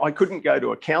 So I couldn't go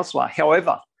to a counsellor.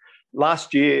 However,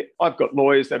 last year, I've got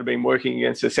lawyers that have been working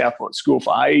against the Southport School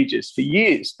for ages, for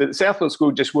years, but the Southport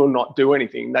School just will not do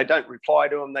anything. They don't reply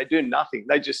to them. They do nothing.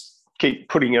 They just keep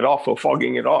putting it off or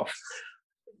fogging it off.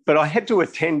 But I had to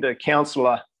attend a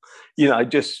counsellor,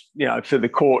 for the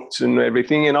courts and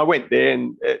everything. And I went there,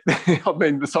 and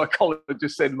the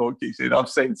psychologist said, look, he said, I've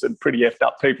seen some pretty effed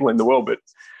up people in the world, but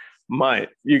mate,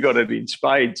 you got it in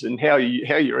spades. And how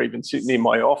you're even sitting in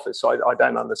my office, I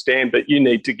don't understand, but you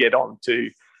need to get on to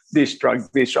this drug.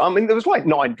 I mean, there was like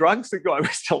 9 drugs the guy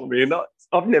was telling me, and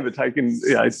I've never taken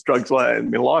drugs like that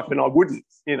in my life, and I wouldn't,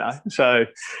 So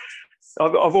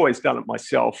I've always done it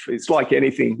myself. It's like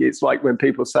anything. It's like when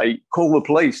people say, call the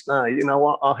police. No, you know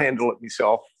what? I'll handle it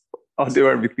myself. I'll do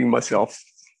everything myself.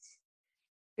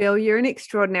 Bill, you're an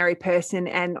extraordinary person,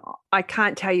 and I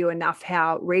can't tell you enough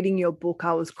how reading your book,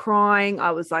 I was crying.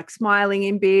 I was like smiling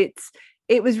in bits.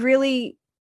 It was really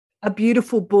a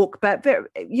beautiful book, but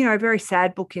very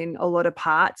sad book in a lot of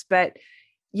parts. But,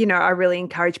 I really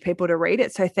encourage people to read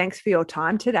it. So thanks for your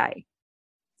time today.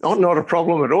 Oh, not a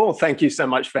problem at all. Thank you so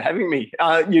much for having me.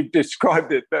 You've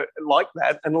described it like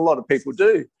that, and a lot of people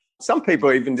do. Some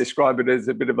people even describe it as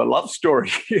a bit of a love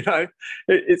story.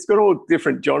 It's got all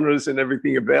different genres and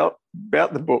everything about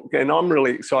the book, and I'm really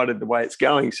excited the way it's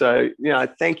going. So,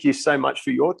 thank you so much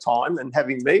for your time and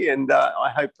having me, and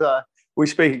I hope we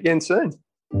speak again soon.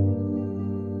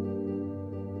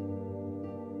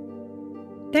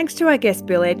 Thanks to our guest,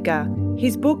 Bill Edgar.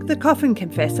 His book, The Coffin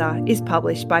Confessor, is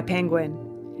published by Penguin.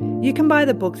 You can buy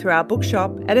the book through our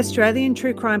bookshop at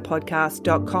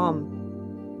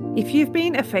australiantruecrimepodcast.com. If you've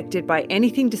been affected by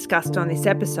anything discussed on this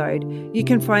episode, you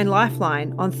can phone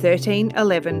Lifeline on 13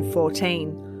 11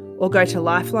 14 or go to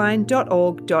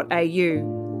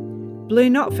lifeline.org.au. Blue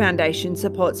Knot Foundation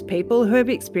supports people who have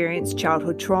experienced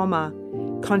childhood trauma.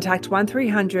 Contact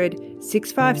 1300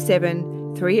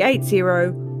 657 380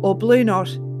 or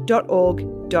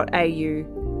blueknot.org.au.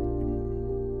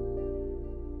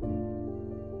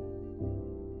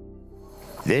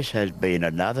 This has been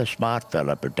another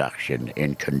Smartfella production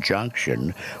in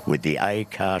conjunction with the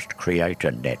Acast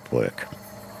Creator Network.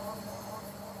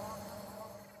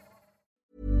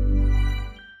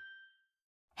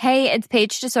 Hey, it's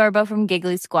Paige DeSorbo from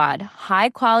Giggly Squad. High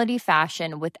quality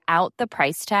fashion without the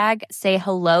price tag. Say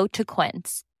hello to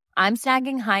Quince. I'm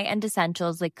snagging high-end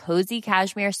essentials like cozy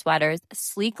cashmere sweaters,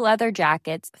 sleek leather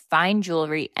jackets, fine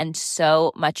jewelry, and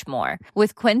so much more.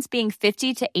 With Quince being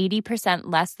 50 to 80%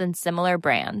 less than similar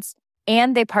brands.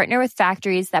 And they partner with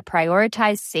factories that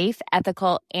prioritize safe,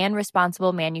 ethical, and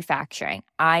responsible manufacturing.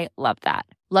 I love that.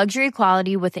 Luxury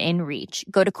quality within reach.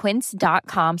 Go to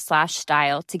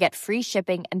quince.com/style to get free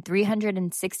shipping and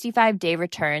 365-day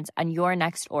returns on your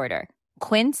next order.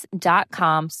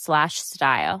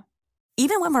 Quince.com/style.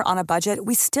 Even when we're on a budget,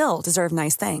 we still deserve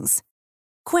nice things.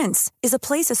 Quince is a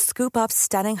place to scoop up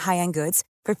stunning high-end goods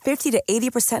for 50 to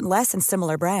 80% less than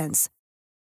similar brands.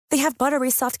 They have buttery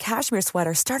soft cashmere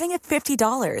sweaters starting at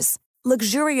 $50,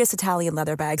 luxurious Italian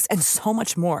leather bags, and so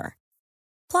much more.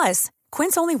 Plus,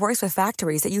 Quince only works with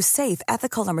factories that use safe,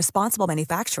 ethical, and responsible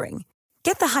manufacturing.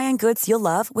 Get the high-end goods you'll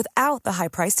love without the high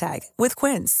price tag with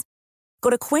Quince. Go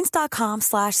to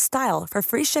quince.com/style for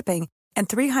free shipping and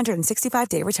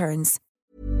 365-day returns.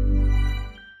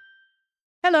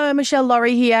 Hello, Michelle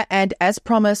Laurie here, and as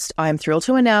promised, I am thrilled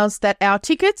to announce that our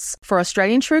tickets for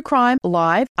Australian True Crime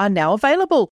Live are now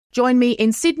available. Join me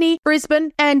in Sydney,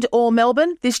 Brisbane and or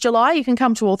Melbourne this July. You can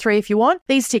come to all three if you want.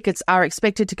 These tickets are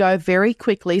expected to go very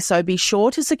quickly, so be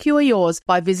sure to secure yours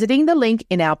by visiting the link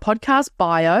in our podcast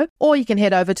bio, or you can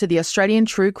head over to the Australian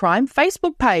True Crime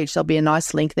Facebook page. There'll be a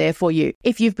nice link there for you.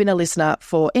 If you've been a listener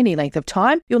for any length of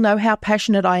time, you'll know how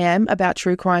passionate I am about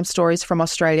true crime stories from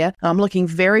Australia. I'm looking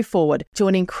very forward to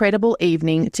an incredible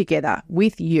evening together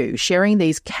with you, sharing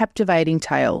these captivating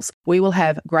tales. We will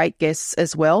have great guests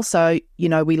as well, so you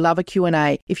know we love a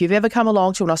Q&A. If you've ever come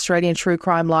along to an Australian True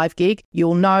Crime live gig,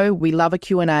 you'll know we love a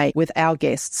Q&A with our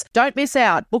guests. Don't miss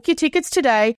out. Book your tickets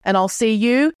today and I'll see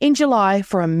you in July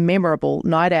for a memorable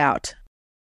night out.